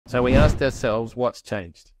So we asked ourselves, what's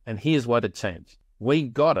changed? And here's what had changed. We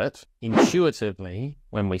got it intuitively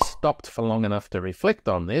when we stopped for long enough to reflect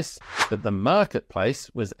on this, that the marketplace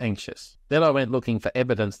was anxious. Then I went looking for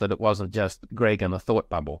evidence that it wasn't just Greg and a thought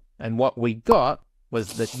bubble. And what we got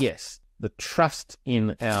was that, yes, the trust on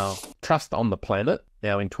the planet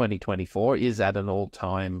now in 2024 is at an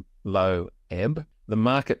all-time low ebb. The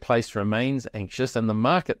marketplace remains anxious, and the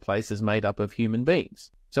marketplace is made up of human beings.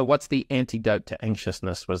 So what's the antidote to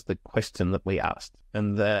anxiousness was the question that we asked.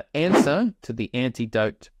 And the answer to the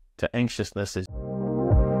antidote to anxiousness is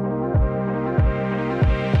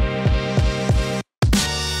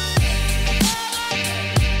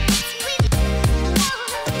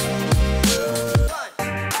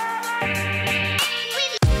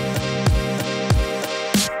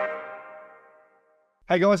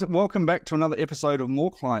Hey guys, welcome back to another episode of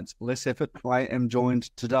More Clients, Less Effort. I am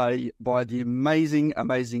joined today by the amazing,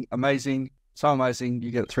 so amazing,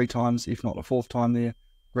 you get it 3 times, if not a 4th time there,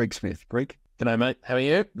 Greg Smith. Greg? G'day, mate. How are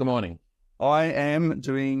you? Good morning. I am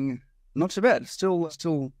doing not too bad. Still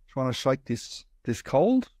trying to shake this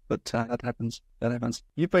cold, but that happens.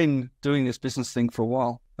 You've been doing this business thing for a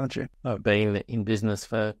while, haven't you? I've been in business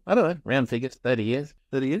for, I don't know, round figures, 30 years.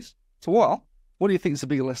 30 years? It's a while. What do you think is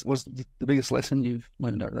the biggest lesson you've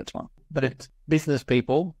learned over that time? But business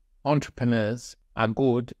people, entrepreneurs are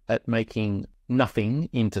good at making nothing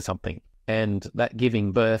into something. And that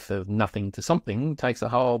giving birth of nothing to something takes a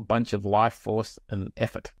whole bunch of life force and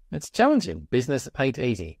effort. It's challenging. Business ain't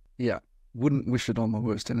easy. Yeah. Wouldn't wish it on my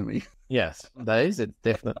worst enemy. Yes. Days, it's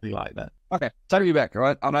definitely like that. Okay. Take me back, all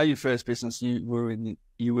right? I know your first business, you were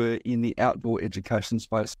in the outdoor education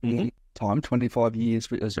space time, 25 years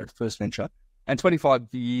as your first venture. And 25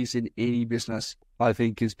 years in any business, I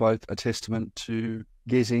think, is both a testament to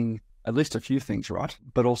getting at least a few things right,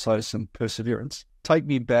 but also some perseverance. Take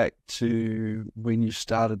me back to when you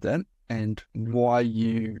started that and why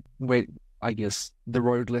you went, I guess, the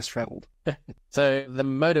road less traveled. So the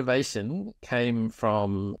motivation came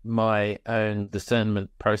from my own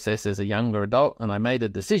discernment process as a younger adult, and I made a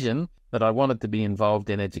decision that I wanted to be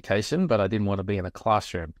involved in education, but I didn't want to be in a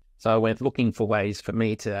classroom. So I went looking for ways for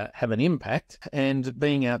me to have an impact, and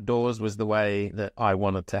being outdoors was the way that I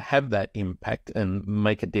wanted to have that impact and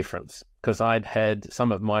make a difference, because I'd had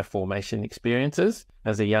some of my formation experiences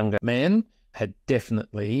as a younger man had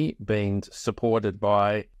definitely been supported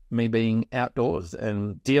by me being outdoors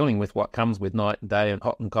and dealing with what comes with night and day and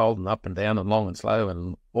hot and cold and up and down and long and slow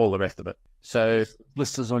and all the rest of it. So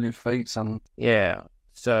blisters on your feet, yeah.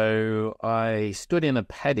 So I stood in a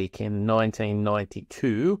paddock in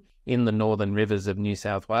 1992 in the northern rivers of New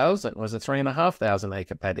South Wales. It was a 3,500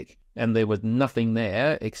 acre paddock, and there was nothing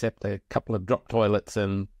there except a couple of drop toilets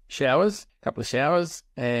and a couple of showers.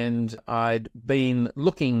 And I'd been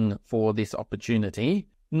looking for this opportunity,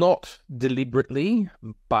 not deliberately,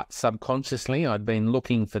 but subconsciously. I'd been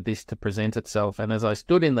looking for this to present itself. And as I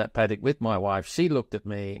stood in that paddock with my wife, she looked at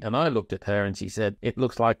me and I looked at her, and she said, "It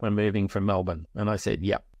looks like we're moving from Melbourne." And I said,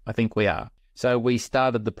 "Yep, I think we are." So we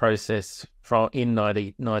started the process in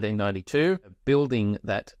 1992, building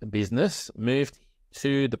that business, moved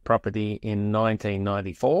to the property in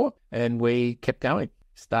 1994, and we kept going.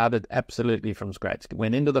 Started absolutely from scratch.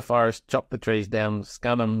 Went into the forest, chopped the trees down,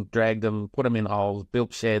 scun them, dragged them, put them in holes,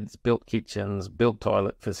 built sheds, built kitchens, built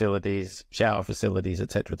toilet facilities, shower facilities,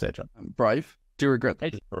 etc., etc. Brave. Do you regret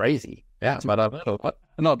that? It's crazy. Yeah, but I've learned a lot.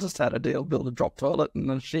 Not just had a deal, build a drop toilet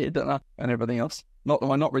and a shed and everything else.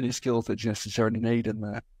 Not really skills that you necessarily need in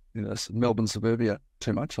the Melbourne suburbia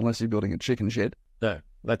too much, unless you're building a chicken shed. No,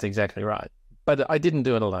 that's exactly right. But I didn't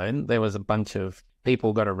do it alone. There was a bunch of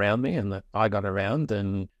people got around me, and that I got around,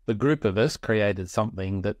 and the group of us created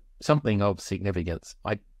something of significance.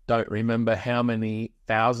 I don't remember how many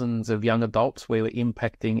thousands of young adults we were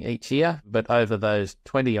impacting each year, but over those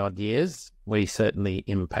 20 odd years, we certainly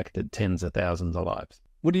impacted tens of thousands of lives.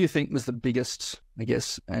 What do you think was the biggest, I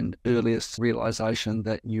guess, and earliest realization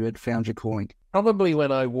that you had found your calling? Probably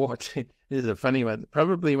when I walked, this is a funny one,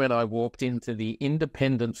 probably when I walked into the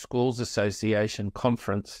Independent Schools Association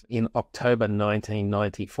conference in October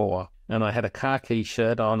 1994. And I had a khaki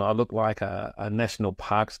shirt on. I looked like a national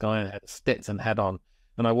parks guy, and had a Stetson hat on.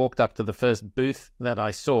 And I walked up to the first booth that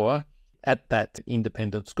I saw at that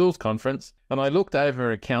Independent Schools Conference, and I looked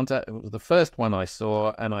over a counter. It was the first one I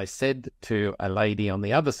saw, and I said to a lady on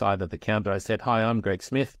the other side of the counter, I said, "Hi, I'm Greg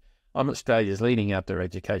Smith. I'm Australia's leading outdoor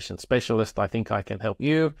education specialist. I think I can help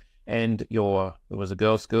you and it was a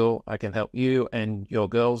girls' school. I can help you and your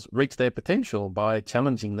girls reach their potential by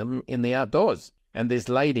challenging them in the outdoors." And this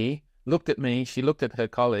lady looked at me, she looked at her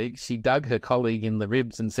colleague, she dug her colleague in the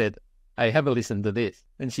ribs and said, "Hey, have a listen to this."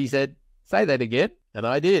 And she said, "Say that again." And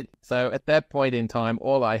I did. So at that point in time,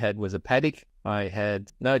 all I had was a paddock. I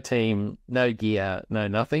had no team, no gear, no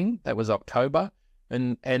nothing. That was October.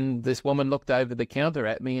 And this woman looked over the counter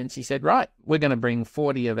at me and she said, right, we're going to bring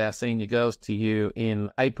 40 of our senior girls to you in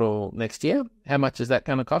April next year. How much is that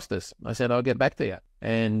going to cost us? I said, I'll get back to you.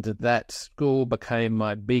 And that school became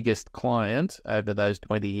my biggest client over those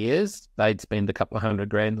 20 years. They'd spend a couple of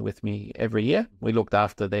 $100,000 with me every year. We looked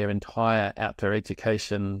after their entire outdoor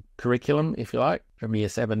education curriculum, if you like, from year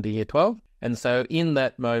 7 to year 12. And so in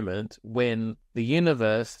that moment, when the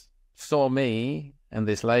universe saw me and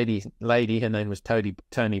this lady, her name was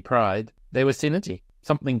Tony Pride, there was synergy.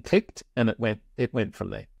 Something clicked and it went from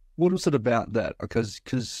there. What was it about that?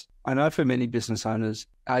 Because I know for many business owners,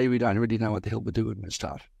 we don't really know what the hell we're doing when we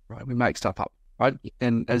start, right? We make stuff up, right?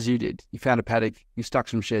 And as you did, you found a paddock, you stuck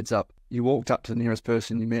some sheds up, you walked up to the nearest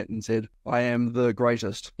person you met and said, I am the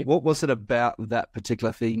greatest. What was it about that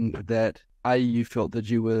particular thing that you felt that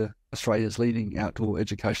you were Australia's leading outdoor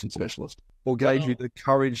education specialist, or gave you the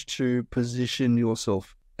courage to position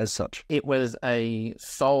yourself as such? It was a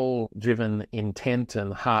soul-driven intent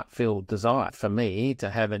and heart-filled desire for me to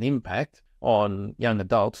have an impact on young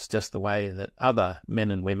adults, just the way that other men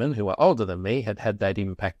and women who were older than me had had that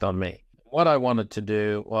impact on me. What I wanted to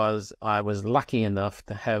do was, I was lucky enough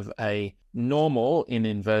to have a normal, in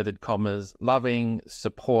inverted commas, loving,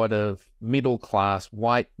 supportive, middle-class,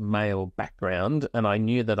 white male background, and I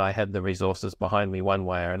knew that I had the resources behind me one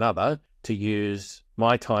way or another to use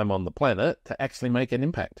my time on the planet to actually make an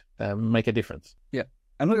impact, make a difference. Yeah,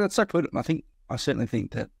 and look, that's so good. And I certainly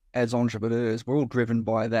think that as entrepreneurs, we're all driven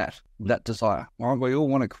by that desire. Right? We all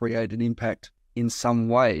want to create an impact in some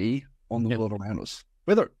way on the world around us.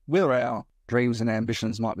 Whether our dreams and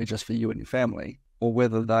ambitions might be just for you and your family, or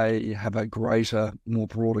whether they have a greater, more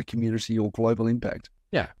broader community or global impact.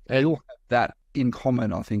 Yeah. We all have that in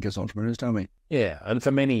common, I think, as entrepreneurs, don't we? Yeah, and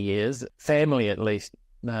for many years, family at least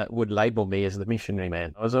would label me as the missionary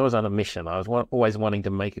man. I was always on a mission. I was always wanting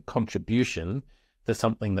to make a contribution to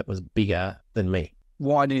something that was bigger than me.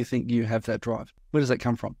 Why do you think you have that drive? Where does that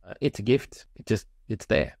come from? It's a gift. It's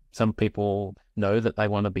there. Some people know that they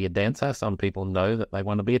want to be a dancer. Some people know that they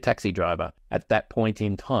want to be a taxi driver. At that point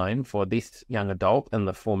in time, for this young adult and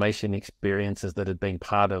the formation experiences that had been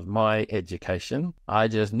part of my education, I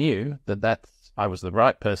just knew that I was the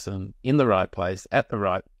right person in the right place at the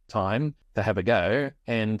right time to have a go,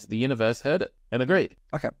 and the universe heard it and agreed.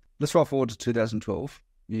 Okay, let's roll forward to 2012.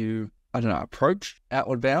 You, approached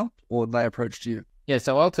Outward Bound, or they approached you? Yeah,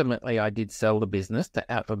 so ultimately I did sell the business to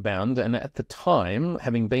Outward Bound, and at the time,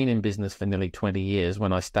 having been in business for nearly 20 years,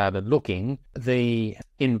 when I started looking, the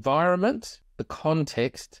environment, the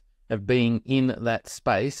context of being in that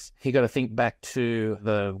space, you got to think back to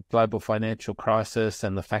the global financial crisis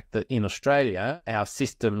and the fact that in Australia, our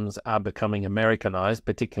systems are becoming Americanized,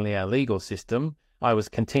 particularly our legal system. I was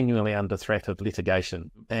continually under threat of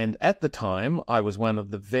litigation. And at the time, I was one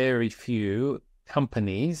of the very few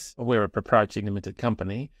companies, we're a proprietary limited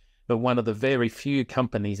company, but one of the very few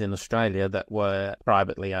companies in Australia that were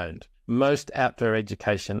privately owned. Most outdoor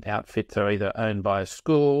education outfits are either owned by a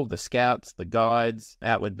school, the Scouts, the Guides,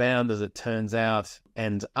 Outward Bound, as it turns out,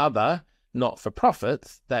 and other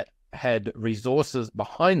not-for-profits that had resources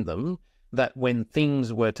behind them that when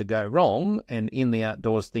things were to go wrong, and in the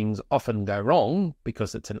outdoors things often go wrong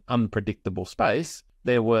because it's an unpredictable space,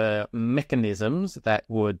 there were mechanisms that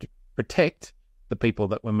would protect the people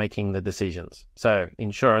that were making the decisions. So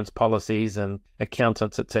insurance policies and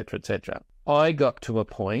accountants, etc., etc. I got to a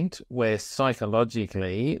point where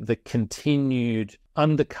psychologically the continued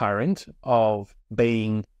undercurrent of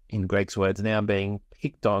being, in Greg's words now, being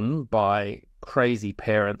picked on by crazy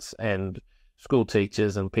parents and school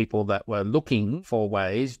teachers and people that were looking for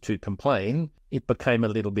ways to complain, it became a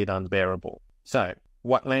little bit unbearable. So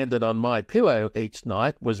what landed on my pillow each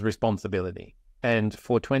night was responsibility. And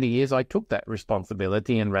for 20 years, I took that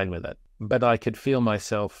responsibility and ran with it. But I could feel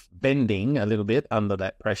myself bending a little bit under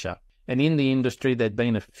that pressure. And in the industry, there'd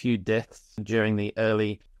been a few deaths during the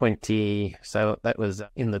early so that was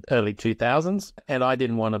in the early 2000s. And I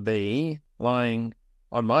didn't want to be lying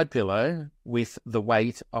on my pillow with the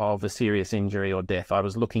weight of a serious injury or death. I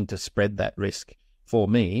was looking to spread that risk for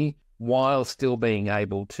me while still being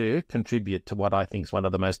able to contribute to what I think is one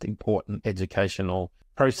of the most important educational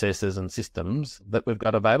processes and systems that we've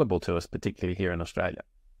got available to us, particularly here in Australia.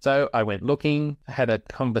 So I went looking, had a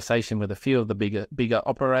conversation with a few of the bigger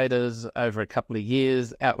operators over a couple of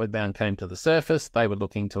years. Outward Bound came to the surface. They were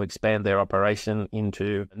looking to expand their operation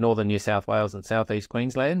into northern New South Wales and southeast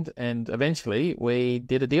Queensland, and eventually we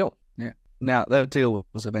did a deal. Yeah. Now, that deal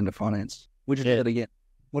was a vendor finance. We just did it again.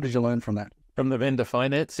 What did you learn from that? From the vendor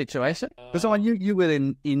finance situation? Because you were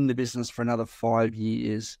then in the business for another 5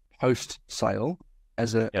 years post-sale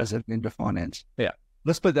as a vendor finance. Yeah.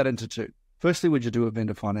 Let's split that into two. Firstly, would you do a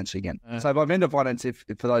vendor finance again? So by vendor finance, if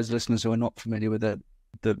for those listeners who are not familiar with it,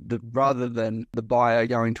 the rather than the buyer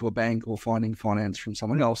going to a bank or finding finance from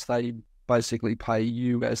someone else, they basically pay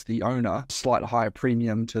you as the owner a slight higher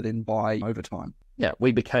premium to then buy over time. Yeah,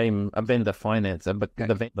 we became a vendor financer, but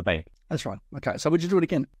the bank. That's right. Okay, so would you do it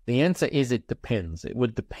again? The answer is it depends. It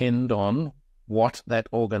would depend on what that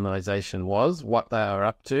organization was, what they are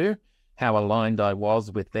up to, how aligned I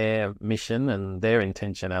was with their mission and their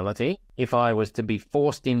intentionality. If I was to be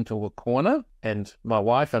forced into a corner, and my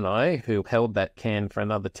wife and I, who held that can for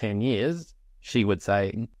another 10 years, she would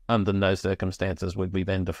say, under no circumstances would we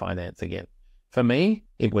vendor finance again. For me,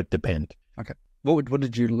 it would depend. Okay. What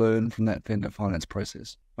did you learn from that vendor finance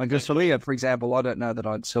process? Because for me, for example, I don't know that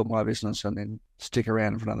I'd sell my business and then stick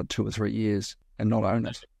around for another 2 or 3 years and not own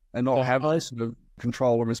it and not have sort of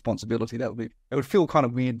control and responsibility. It would feel kind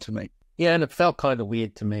of weird to me. Yeah, and it felt kind of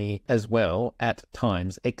weird to me as well at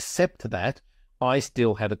times, except that I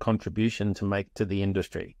still had a contribution to make to the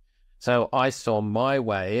industry. So I saw my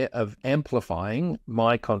way of amplifying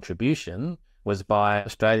my contribution was by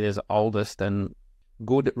Australia's oldest and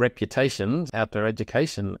good reputation outdoor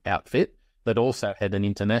education outfit that also had an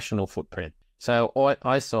international footprint. So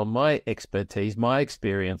I saw my expertise, my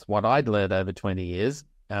experience, what I'd learned over 20 years,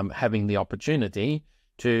 having the opportunity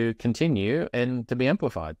to continue and to be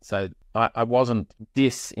amplified. So I wasn't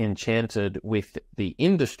disenchanted with the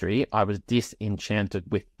industry. I was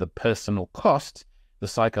disenchanted with the personal cost, the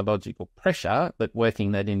psychological pressure that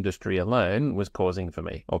working that industry alone was causing for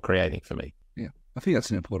me or creating for me. Yeah, I think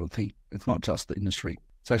that's an important thing. It's not just the industry.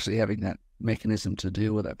 It's actually having that mechanism to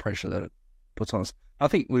deal with that pressure that it puts on us. I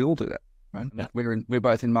think we all do that, right? Yeah. We're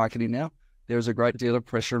both in marketing now. There is a great deal of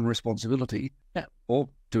pressure and responsibility for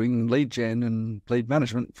doing lead gen and lead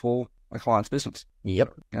management for a client's business.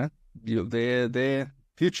 Yep. Yeah, their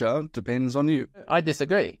future depends on you. I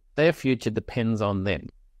disagree. Their future depends on them.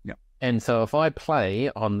 Yeah. And so if I play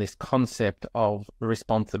on this concept of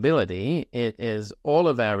responsibility, it is all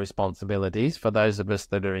of our responsibilities for those of us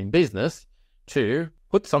that are in business to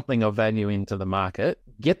put something of value into the market,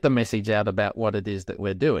 get the message out about what it is that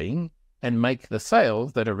we're doing, and make the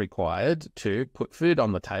sales that are required to put food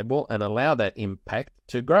on the table and allow that impact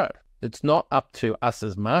to grow. It's not up to us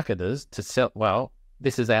as marketers to sell, well,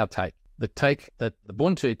 this is our take. The take that the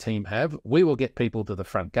Ubuntu team have, we will get people to the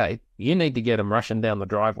front gate. You need to get them rushing down the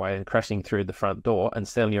driveway and crashing through the front door and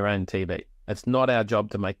sell your own TV. It's not our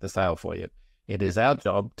job to make the sale for you. It is our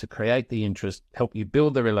job to create the interest, help you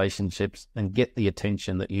build the relationships and get the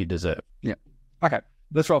attention that you deserve. Yeah. Okay.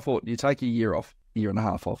 Let's roll forward. You take a year off, year and a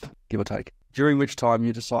half off, give or take, during which time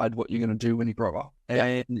you decide what you're going to do when you grow up.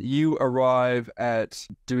 And you arrive at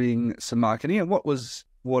doing some marketing. And what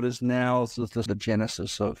is now the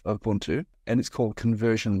genesis of Ubuntu, and it's called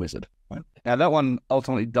Conversion Wizard. Right? Now, that one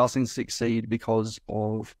ultimately doesn't succeed because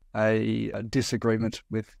of a disagreement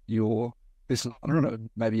with your business, I don't know,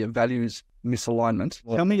 maybe a values misalignment.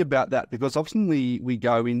 Tell me about that, because often we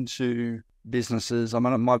go into businesses. I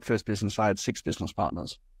mean, my first business, I had 6 business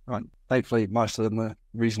partners. Right. Thankfully, most of them were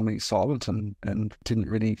reasonably silent and didn't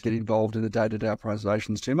really get involved in the day-to-day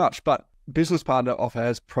operations too much. But business partner often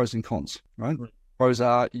has pros and cons, right? Pros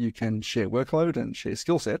are you can share workload and share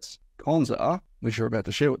skill sets. Cons are, which you're about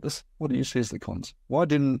to share with us, what do you see as the cons? Why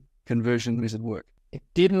didn't Conversion Wizard work? It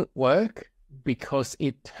didn't work because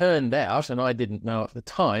it turned out, and I didn't know at the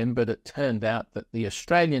time, but it turned out that the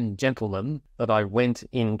Australian gentleman that I went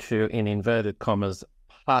into, in inverted commas,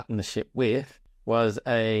 partnership with was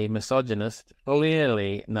a misogynist,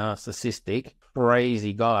 clearly narcissistic,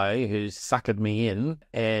 crazy guy who suckered me in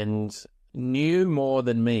and knew more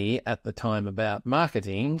than me at the time about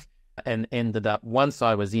marketing, and ended up, once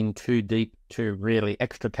I was in too deep to really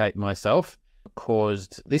extricate myself,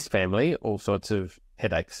 caused this family all sorts of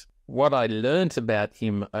headaches. What I learned about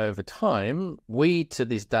him over time, we to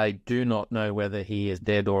this day do not know whether he is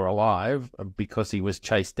dead or alive, because he was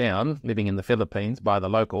chased down, living in the Philippines, by the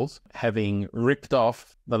locals, having ripped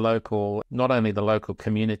off the local, not only the local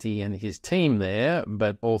community and his team there,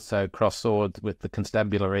 but also crossed swords with the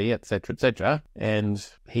constabulary, etc., etc. And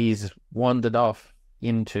he's wandered off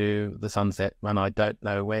into the sunset, and I don't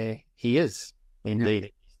know where he is. Indeed,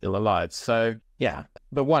 he's still alive. So, yeah.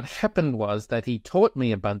 But what happened was that he taught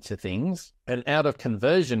me a bunch of things, and out of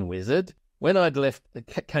Conversion Wizard, when I'd left,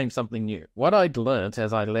 came something new. What I'd learnt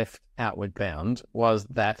as I left Outward Bound was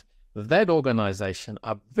that that organization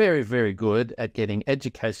are very, very good at getting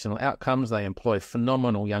educational outcomes. They employ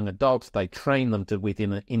phenomenal young adults. They train them to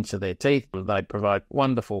within an inch of their teeth. They provide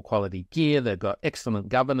wonderful quality gear. They've got excellent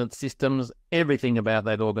governance systems. Everything about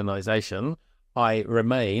that organization I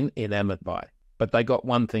remain enamored by. But they got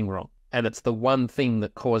one thing wrong. And it's the one thing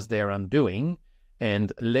that caused their undoing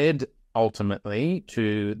and led ultimately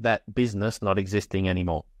to that business not existing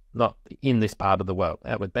anymore. Not in this part of the world.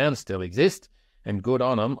 Outward Bound still exists. And good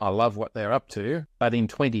on them. I love what they're up to. But in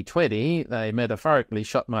 2020, they metaphorically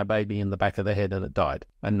shot my baby in the back of the head and it died.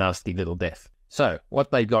 A nasty little death. So what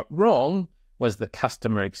they got wrong was the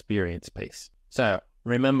customer experience piece. So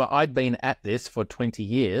remember, I'd been at this for 20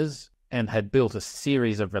 years and had built a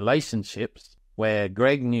series of relationships where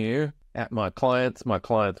Greg knew at my clients'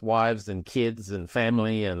 wives and kids and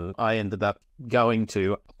family, and I ended up going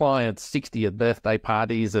to clients' 60th birthday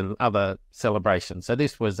parties and other celebrations. So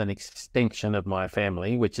this was an extension of my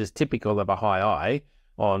family, which is typical of a high I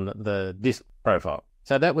on this profile.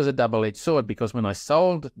 So that was a double-edged sword, because when I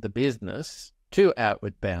sold the business to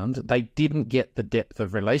Outward Bound, they didn't get the depth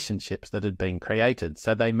of relationships that had been created.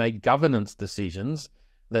 So they made governance decisions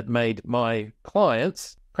that made my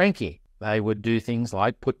clients cranky. They would do things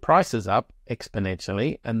like put prices up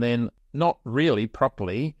exponentially and then not really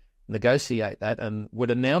properly negotiate that, and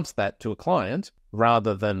would announce that to a client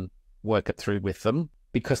rather than work it through with them,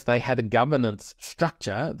 because they had a governance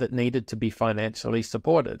structure that needed to be financially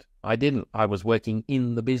supported. I didn't. I was working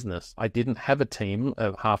in the business. I didn't have a team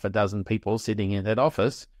of half a dozen people sitting in that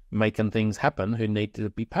office making things happen who need to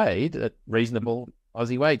be paid at reasonable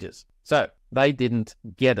Aussie wages. So they didn't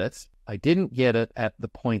get it. I didn't get it at the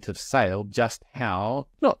point of sale, just how,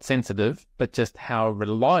 not sensitive, but just how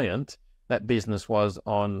reliant that business was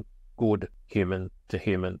on good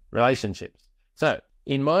human-to-human relationships. So,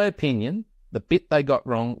 in my opinion, the bit they got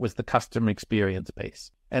wrong was the customer experience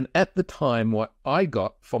piece. And at the time, what I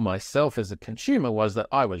got for myself as a consumer was that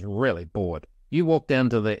I was really bored. You walk down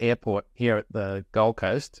to the airport here at the Gold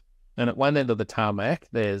Coast, and at one end of the tarmac,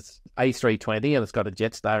 there's A320, and it's got a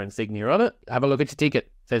Jetstar insignia on it. Have a look at your ticket.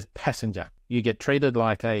 It says passenger. You get treated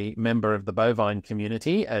like a member of the bovine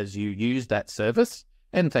community as you use that service.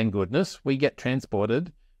 And thank goodness, we get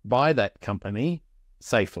transported by that company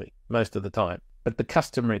safely most of the time. But the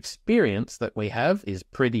customer experience that we have is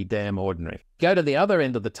pretty damn ordinary. Go to the other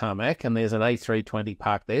end of the tarmac, and there's an A320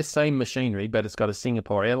 parked there, same machinery, but it's got a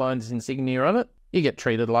Singapore Airlines insignia on it. You get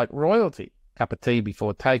treated like royalty. Cup of tea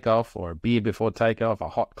before takeoff, or a beer before takeoff, a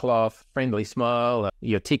hot cloth, friendly smile.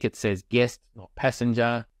 Your ticket says guest, not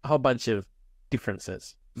passenger. A whole bunch of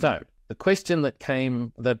differences. So the question that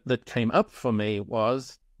came up for me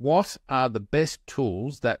was, what are the best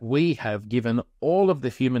tools that we have, given all of the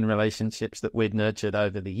human relationships that we've nurtured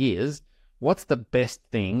over the years? What's the best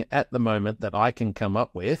thing at the moment that I can come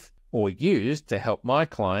up with or use to help my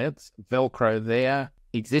clients Velcro their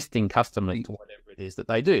existing customers to whatever it is that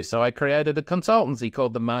they do? So I created a consultancy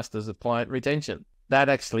called the Masters of Client Retention. That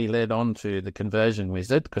actually led on to the Conversion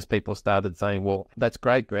Wizard, because people started saying, well, that's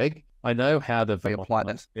great, Greg. I know how to apply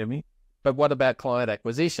this. But what about client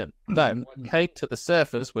acquisition? So what came to the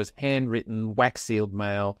surface was handwritten, wax-sealed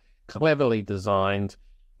mail, cleverly designed,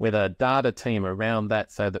 with a data team around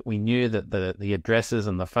that, so that we knew that the addresses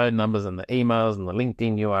and the phone numbers and the emails and the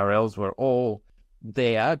LinkedIn URLs were all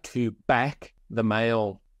there to back the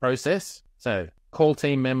mail process. So call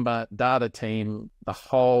team member, data team, the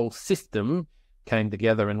whole system came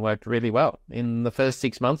together and worked really well. In the first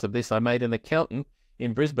 6 months of this, I made an accountant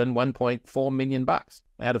in Brisbane $1.4 million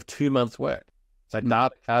out of 2 months' work. So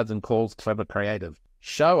data, cards and calls, clever, creative.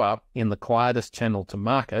 Show up in the quietest channel to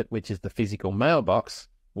market, which is the physical mailbox,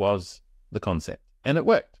 was the concept. And it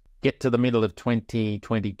worked. Get to the middle of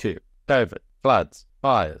 2022. COVID, floods,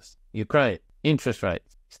 fires, Ukraine, interest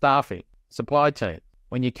rates, staffing, supply chain.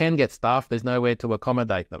 When you can get staff, there's nowhere to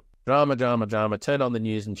accommodate them. Drama, drama, drama. Turn on the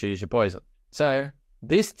news and choose your poison. So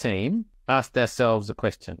this team asked ourselves a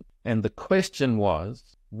question. And the question was,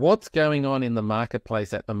 what's going on in the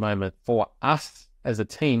marketplace at the moment for us as a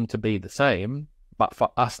team to be the same, but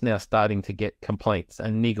for us now starting to get complaints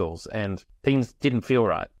and niggles and things didn't feel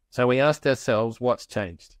right? So we asked ourselves, what's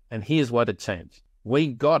changed? And here's what had changed. We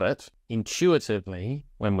got it intuitively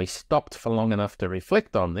when we stopped for long enough to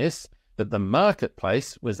reflect on this, that the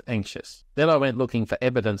marketplace was anxious. Then I went looking for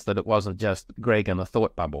evidence that it wasn't just Greg and a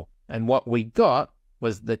thought bubble. And what we got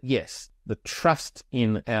was that, yes, the trust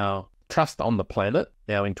on the planet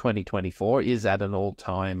now in 2024 is at an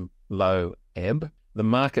all-time low ebb. The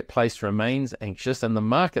marketplace remains anxious, and the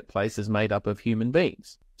marketplace is made up of human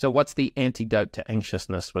beings. So what's the antidote to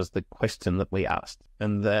anxiousness was the question that we asked.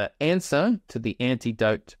 And the answer to the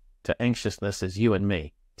antidote to anxiousness is you and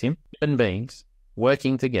me. Tim. Human beings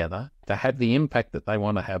working together to have the impact that they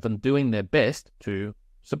want to have and doing their best to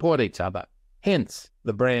support each other. Hence,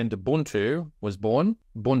 the brand Ubuntu was born.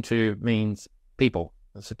 Ubuntu means people.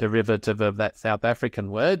 It's a derivative of that South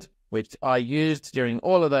African word, which I used during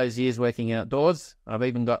all of those years working outdoors. I've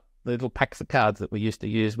even got the little packs of cards that we used to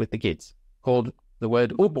use with the kids called the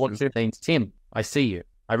word Ubuntu means Tim, I see you.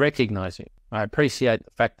 I recognize you. I appreciate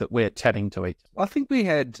the fact that we're chatting to each other. I think we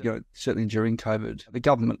had, certainly during COVID, the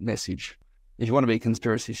government message. If you want to be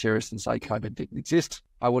conspiracy theorists and say COVID didn't exist,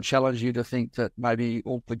 I would challenge you to think that maybe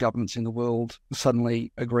all the governments in the world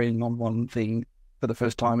suddenly agreeing on one thing for the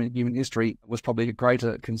first time in human history was probably a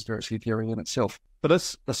greater conspiracy theory in itself. But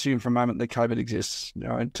let's assume for a moment that COVID exists,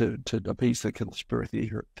 to appease the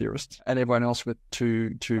conspiracy theorists and everyone else with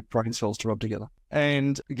two brain cells to rub together.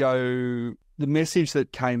 And go, the message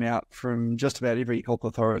that came out from just about every health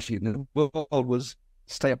authority in the world was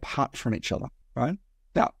stay apart from each other, right?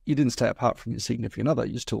 Now, you didn't stay apart from your significant other.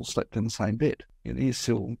 You still slept in the same bed. You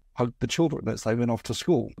still hugged the children as they went off to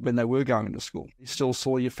school, when they were going to school. You still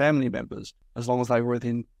saw your family members, as long as they were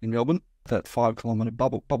in Melbourne, that 5-kilometre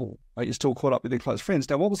bubble. Right? You still caught up with your close friends.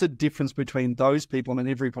 Now, what was the difference between those people and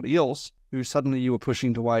everybody else who suddenly you were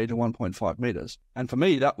pushing away to 1.5 metres? And for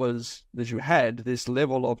me, that was that you had this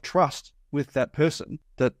level of trust with that person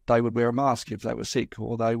that they would wear a mask if they were sick,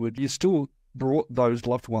 or you still brought those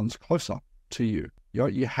loved ones closer to you.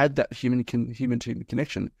 You had that human to human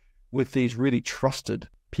connection with these really trusted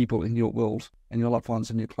people in your world and your loved ones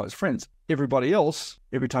and your close friends. Everybody else,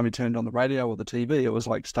 every time you turned on the radio or the TV, it was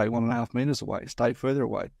like, stay 1.5 meters away, stay further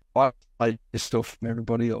away. I stay yourself from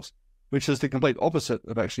everybody else, which is the complete opposite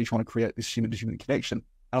of actually trying to create this human to human connection.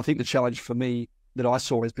 And I think the challenge for me that I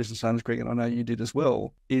saw as business owners, Greg, and I know you did as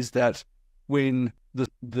well, is that when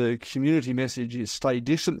the community message is stay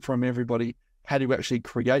distant from everybody, how do you actually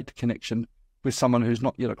create connection with someone who's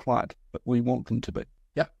not yet a client, but we want them to be?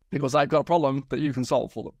 Yeah, because they've got a problem that you can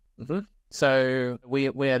solve for them. Mm-hmm. So we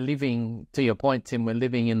are living, to your point, Tim, we're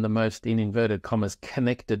living in the most, in inverted commas,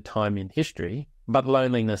 connected time in history, but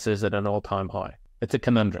loneliness is at an all-time high. It's a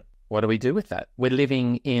conundrum. What do we do with that? We're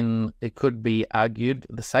living in, it could be argued,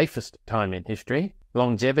 the safest time in history.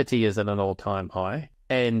 Longevity is at an all-time high,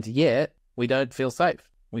 and yet we don't feel safe.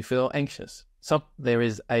 We feel anxious. So there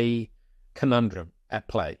is a conundrum at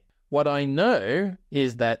play. What I know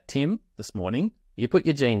is that, Tim, this morning, you put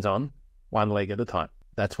your jeans on one leg at a time.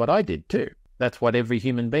 That's what I did too. That's what every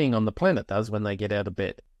human being on the planet does when they get out of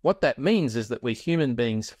bed. What that means is that we're human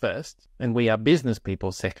beings first and we are business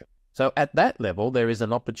people second. So at that level, there is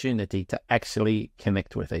an opportunity to actually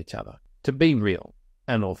connect with each other, to be real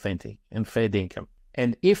and authentic and fair dinkum.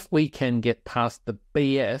 And if we can get past the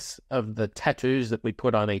BS of the tattoos that we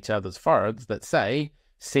put on each other's foreheads that say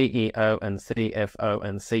CEO and CFO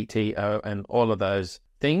and CTO and all of those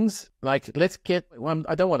things, like, let's get,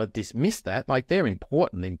 I don't want to dismiss that, like, they're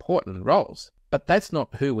important roles, but that's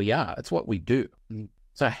not who we are. It's what we do.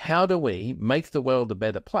 So how do we make the world a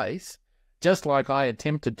better place, just like I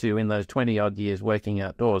attempted to in those 20 odd years working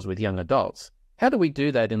outdoors with young adults? How do we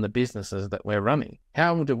do that in the businesses that we're running?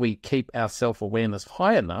 How do we keep our self-awareness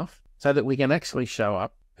high enough so that we can actually show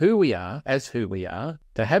up who we are as who we are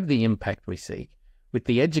to have the impact we seek, with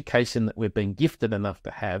the education that we've been gifted enough to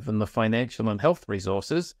have and the financial and health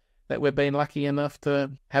resources that we've been lucky enough to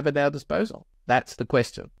have at our disposal? That's the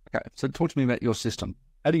question. Okay, so talk to me about your system.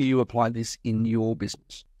 How do you apply this in your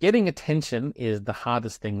business? Getting attention is the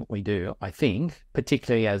hardest thing we do, I think,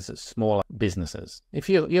 particularly as smaller businesses. If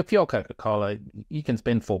you're Coca-Cola, you can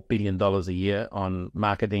spend $4 billion a year on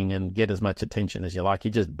marketing and get as much attention as you like.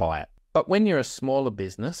 You just buy it. But when you're a smaller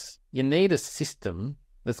business, you need a system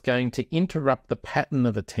that's going to interrupt the pattern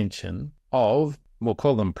of attention of, we'll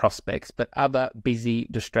call them prospects, but other busy,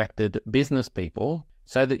 distracted business people,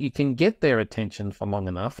 so that you can get their attention for long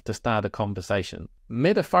enough to start a conversation.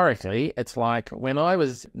 Metaphorically, it's like when I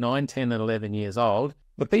was 9, 10, and 11 years old,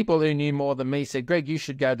 the people who knew more than me said, Greg, you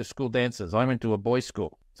should go to school dances. I went to a boys'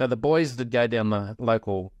 school. So the boys would go down the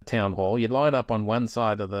local town hall. You'd line up on one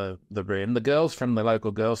side of the room. The girls from the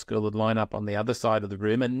local girls' school would line up on the other side of the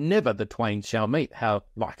room, and never the twain shall meet.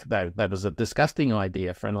 That was a disgusting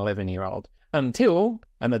idea for an 11-year-old. Until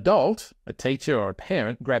an adult, a teacher or a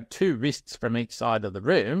parent, grabbed 2 wrists from each side of the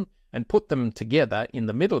room and put them together in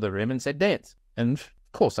the middle of the room and said, dance. And of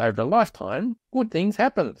course, over a lifetime, good things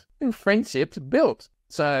happened and friendships built.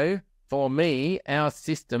 So for me, our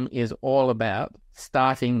system is all about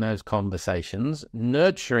starting those conversations,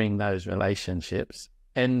 nurturing those relationships,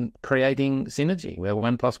 and creating synergy where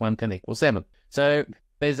 1 + 1 can equal 7. So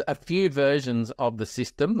there's a few versions of the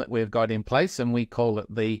system that we've got in place, and we call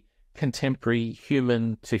it the contemporary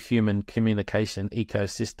human-to-human communication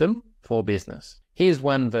ecosystem for business. Here's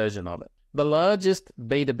one version of it. The largest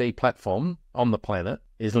B2B platform on the planet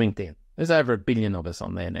is LinkedIn. There's over 1 billion of us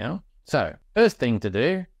on there now. So, first thing to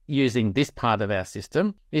do, using this part of our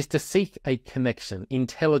system, is to seek a connection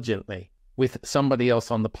intelligently with somebody else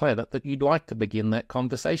on the planet that you'd like to begin that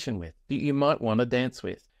conversation with, that you might want to dance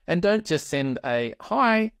with. And don't just send a,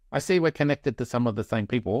 hi, I see we're connected to some of the same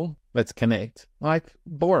people, let's connect. Like,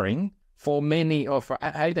 boring. For many, or for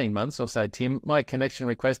 18 months or so, Tim, my connection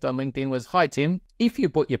request on LinkedIn was, hi, Tim, if you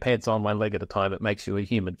put your pants on one leg at a time, it makes you a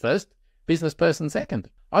human first, business person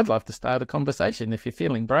second. I'd love to start a conversation. If you're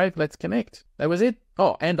feeling brave, let's connect. That was it.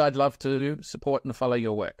 Oh, and I'd love to support and follow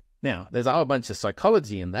your work. Now, there's a whole bunch of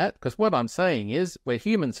psychology in that, because what I'm saying is we're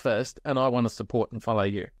humans first, and I want to support and follow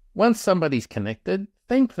you. Once somebody's connected,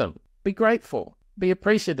 thank them. Be grateful. Be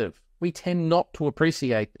appreciative. We tend not to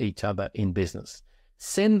appreciate each other in business.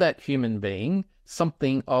 Send that human being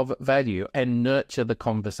something of value and nurture the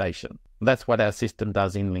conversation. That's what our system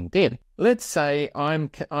does in LinkedIn. Let's say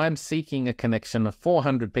I'm seeking a connection of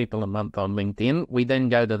 400 people a month on LinkedIn. We then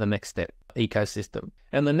go to the next step, ecosystem.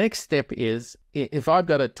 And the next step is, if I've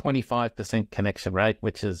got a 25% connection rate,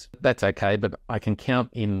 that's okay, but I can count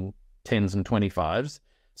in 10s and 25s.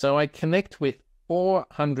 So I connect with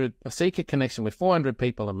seek a connection with 400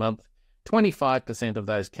 people a month. 25% of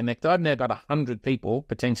those connect. I've now got 100 people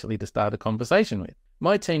potentially to start a conversation with.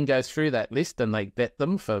 My team goes through that list and they vet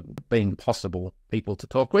them for being possible people to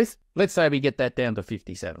talk with. Let's say we get that down to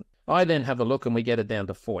 57. I then have a look and we get it down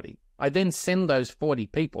to 40. I then send those 40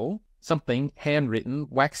 people something handwritten,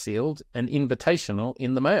 wax sealed, and invitational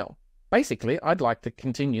in the mail. Basically, I'd like to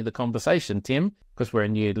continue the conversation, Tim, because we're a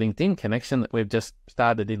new LinkedIn connection that we've just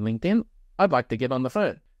started in LinkedIn. I'd like to get on the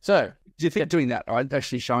phone. So, do you think doing that, right,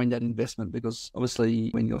 actually showing that investment? Because obviously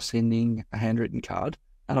when you're sending a handwritten card,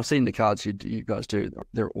 and I've seen the cards you guys do,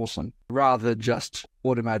 they're awesome. Rather than just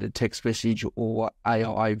automated text message or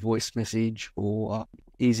AI voice message or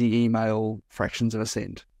easy email, fractions of a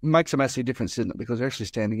cent. It makes a massive difference, isn't it? Because they're actually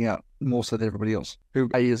standing out more so than everybody else, who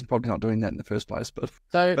is probably not doing that in the first place, but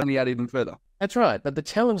standing out even further. That's right. But the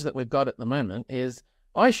challenge that we've got at the moment is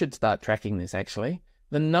I should start tracking this, actually.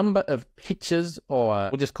 The number of pitches, or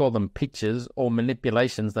we'll just call them pitches, or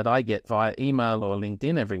manipulations that I get via email or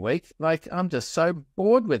LinkedIn every week, like, I'm just so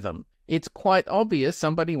bored with them. It's quite obvious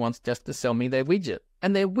somebody wants just to sell me their widget.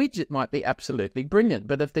 And their widget might be absolutely brilliant,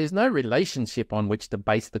 but if there's no relationship on which to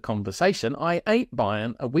base the conversation, I ain't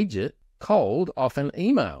buying a widget cold off an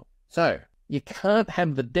email. So you can't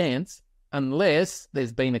have the dance unless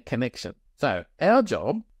there's been a connection. So our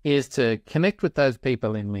job is to connect with those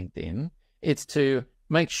people in LinkedIn. It's to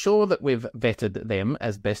make sure that we've vetted them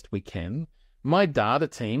as best we can. My data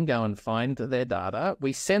team go and find their data.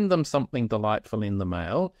 We send them something delightful in the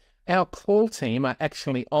mail. Our call team are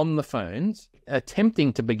actually on the phones,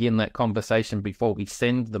 attempting to begin that conversation before we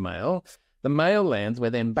send the mail. The mail lands, we're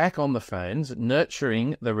then back on the phones,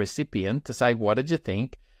 nurturing the recipient to say, what did you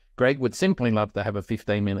think? Greg would simply love to have a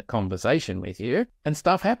 15-minute conversation with you, and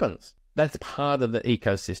stuff happens. That's part of the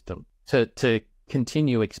ecosystem. To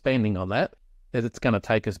continue expanding on that, it's going to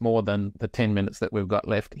take us more than the 10 minutes that we've got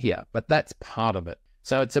left here, but that's part of it.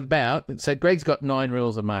 So Greg's got 9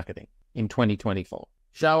 rules of marketing in 2024.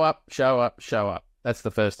 Show up, show up, show up. That's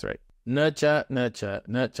the first 3. Nurture, nurture,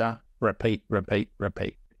 nurture, repeat, repeat,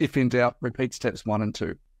 repeat. If in doubt, repeat steps 1 and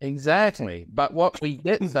 2. Exactly. But what we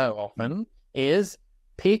get so often is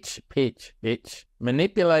pitch, pitch, pitch,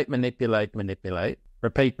 manipulate, manipulate, manipulate,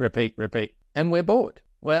 repeat, repeat, repeat. And we're bored.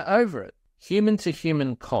 We're over it.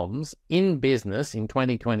 Human-to-human comms in business in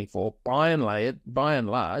 2024, by and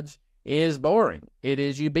large, is boring. It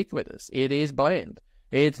is ubiquitous. It is bland.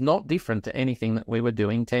 It's not different to anything that we were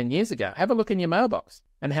doing 10 years ago. Have a look in your mailbox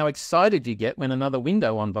and how excited you get when another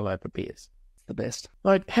window envelope appears. It's the best.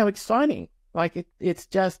 Like, how exciting. Like, it's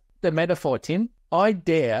just the metaphor, Tim. I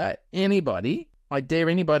dare anybody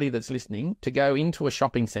that's listening to go into a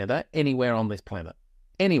shopping centre anywhere on this planet.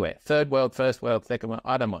 Anywhere. Third world, first world, second world,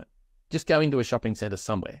 I don't mind. Just go into a shopping centre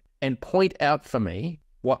somewhere and point out for me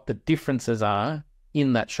what the differences are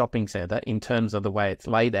in that shopping centre in terms of the way it's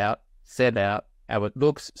laid out, set out, how it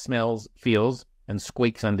looks, smells, feels, and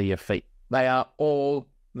squeaks under your feet. They are all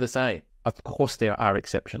the same. Of course, there are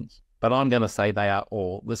exceptions, but I'm going to say they are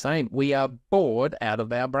all the same. We are bored out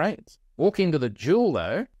of our brains. Walk into the Jewel,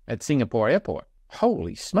 though, at Singapore Airport.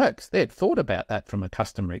 Holy smokes, they've thought about that from a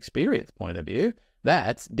customer experience point of view.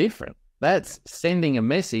 That's different. That's sending a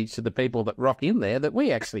message to the people that rock in there that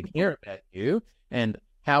we actually care about you and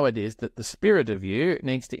how it is that the spirit of you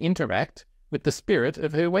needs to interact with the spirit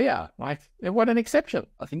of who we are. Like, what an exception.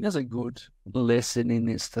 I think there's a good lesson in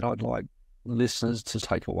this that I'd like listeners to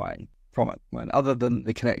take away from it. When other than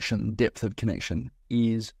the connection, depth of connection,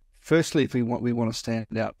 is firstly, if we want to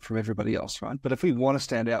stand out from everybody else, right? But if we want to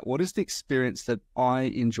stand out, what is the experience that I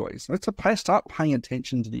enjoy? So start paying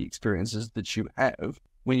attention to the experiences that you have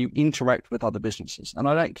when you interact with other businesses. And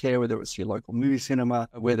I don't care whether it's your local movie cinema,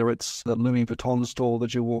 whether it's the Louis Vuitton store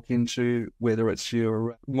that you walk into, whether it's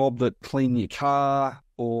your mob that clean your car,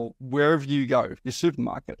 or wherever you go, your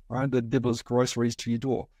supermarket, right? That delivers groceries to your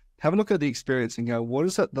door. Have a look at the experience and go, what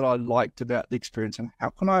is it that I liked about the experience, and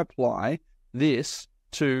how can I apply this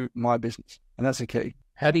to my business? And that's the key.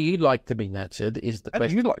 How do you like to be nurtured is the question. How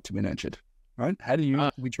do you like to be nurtured? Right? How do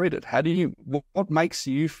you be treated? What makes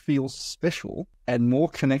you feel special and more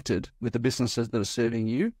connected with the businesses that are serving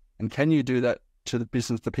you? And can you do that to the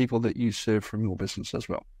people that you serve from your business as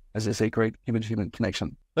well? As I say, great human-to-human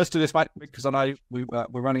connection. Let's do this, mate, because I know we're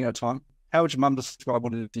running out of time. How would your mum describe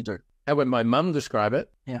what it is you do? How would my mum describe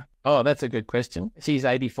it? Yeah. Oh, that's a good question. She's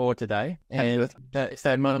 84 today. And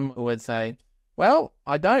so mum would say, well,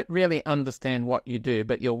 I don't really understand what you do,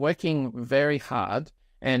 but you're working very hard.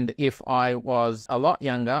 And if I was a lot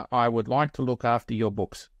younger, I would like to look after your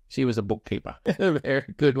books. She was a bookkeeper. A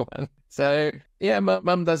very good one. So, yeah,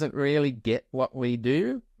 mum doesn't really get what we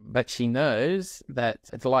do, but she knows that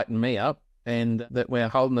it's lightened me up and that we're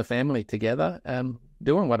holding the family together,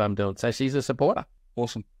 doing what I'm doing. So she's a supporter.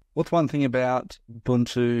 Awesome. What's one thing about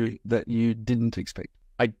Ubuntu that you didn't expect?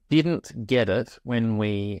 I didn't get it when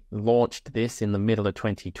we launched this in the middle of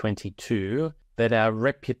 2022, that our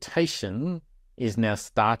reputation is now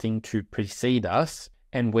starting to precede us,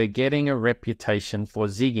 and we're getting a reputation for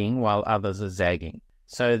zigging while others are zagging.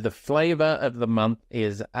 So the flavor of the month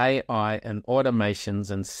is AI and automations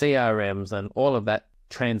and CRMs and all of that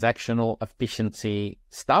transactional efficiency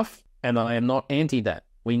stuff, and I am not anti that.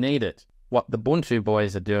 We need it. What the Ubuntu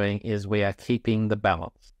boys are doing is we are keeping the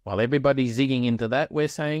balance. While everybody's zigging into that, we're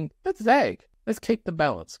saying, let's zag. Let's keep the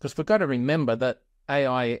balance, because we've got to remember that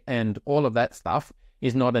AI and all of that stuff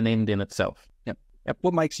is not an end in itself. Yep.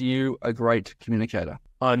 What makes you a great communicator?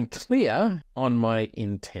 I'm clear on my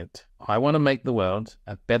intent. I want to make the world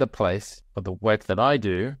a better place for the work that I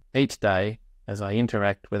do each day as I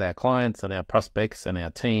interact with our clients and our prospects and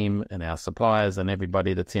our team and our suppliers and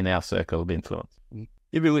everybody that's in our circle of influence.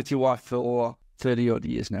 You've been with your wife for 30 odd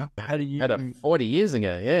years now. How do you... 40 years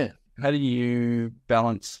ago, yeah. How do you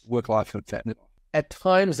balance work-life and family? At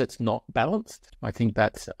times it's not balanced. I think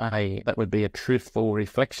that would be a truthful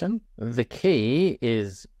reflection. The key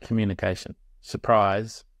is communication.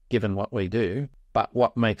 Surprise, given what we do. But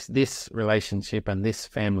what makes this relationship and this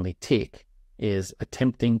family tick is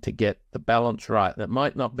attempting to get the balance right. That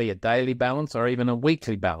might not be a daily balance or even a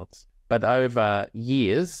weekly balance, but over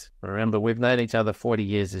years, remember we've known each other 40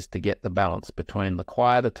 years, is to get the balance between the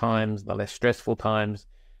quieter times, the less stressful times,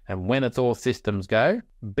 and when it's all systems go,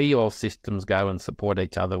 be all systems go and support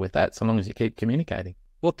each other with that, so long as you keep communicating.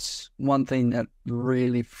 What's one thing that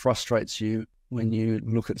really frustrates you when you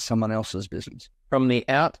look at someone else's business? From the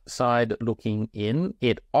outside looking in,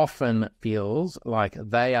 it often feels like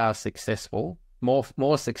they are successful,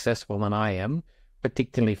 more successful than I am,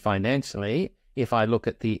 particularly financially, if I look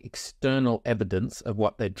at the external evidence of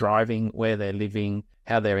what they're driving, where they're living,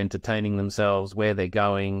 how they're entertaining themselves, where they're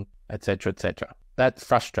going, etc., etc. That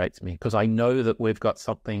frustrates me because I know that we've got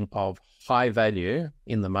something of high value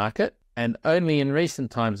in the market, and only in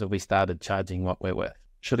recent times have we started charging what we're worth.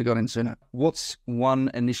 Should have got in sooner. What's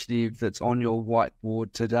one initiative that's on your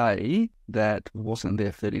whiteboard today that wasn't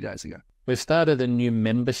there 30 days ago? We've started a new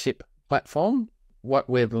membership platform. What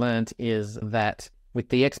we've learned is that with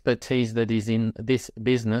the expertise that is in this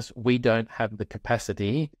business, we don't have the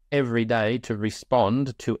capacity every day to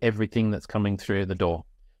respond to everything that's coming through the door.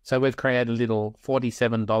 So we've created a little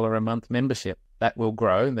 $47 a month membership that will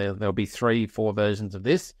grow. There'll be 3-4 versions of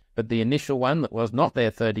this, but the initial one that was not there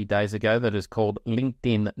 30 days ago that is called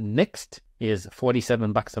LinkedIn Next is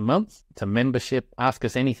 $47 a month. It's a membership. Ask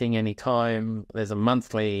us anything, anytime. There's a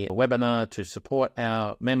monthly webinar to support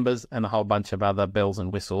our members and a whole bunch of other bells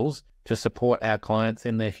and whistles to support our clients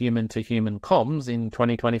in their human-to-human comms in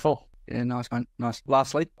 2024. Yeah, nice, man. Nice.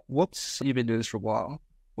 Lastly, you've been doing this for a while.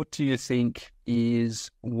 What do you think is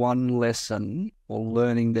one lesson or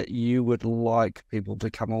learning that you would like people to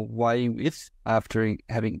come away with after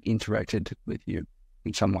having interacted with you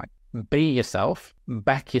in some way? Be yourself,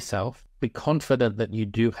 back yourself, be confident that you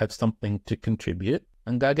do have something to contribute,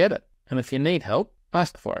 and go get it. And if you need help,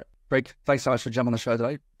 ask for it. Greg, thanks so much for jumping on the show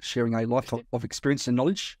today, sharing a lifetime of experience and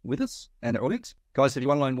knowledge with us and our audience. Guys, if you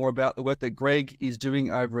want to learn more about the work that Greg is doing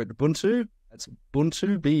over at Ubuntu, That's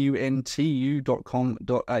Buntu,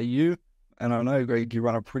 buntu.com.au. And I know, Greg, you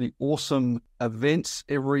run a pretty awesome event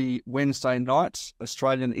every Wednesday night,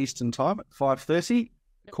 Australian Eastern Time at 5:30,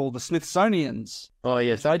 called the Smithsonian's. Oh,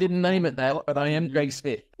 yes. I didn't name it that, but I am Greg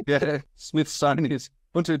Smith. Yeah, Smithsonian's.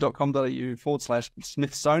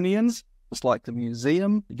 Buntu.com.au/Smithsonian's. It's like the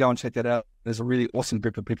museum. You go and check that out. There's a really awesome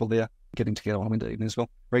group of people there getting together on Wednesday evening as well.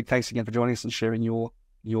 Greg, thanks again for joining us and sharing your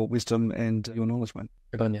wisdom and your knowledge, man.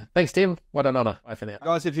 Good on you. Thanks, Tim. What an honour. Bye for now.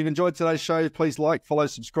 Guys, if you've enjoyed today's show, please like, follow,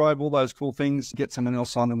 subscribe, all those cool things. Get someone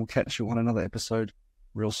else on and we'll catch you on another episode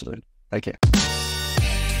real soon. Take care.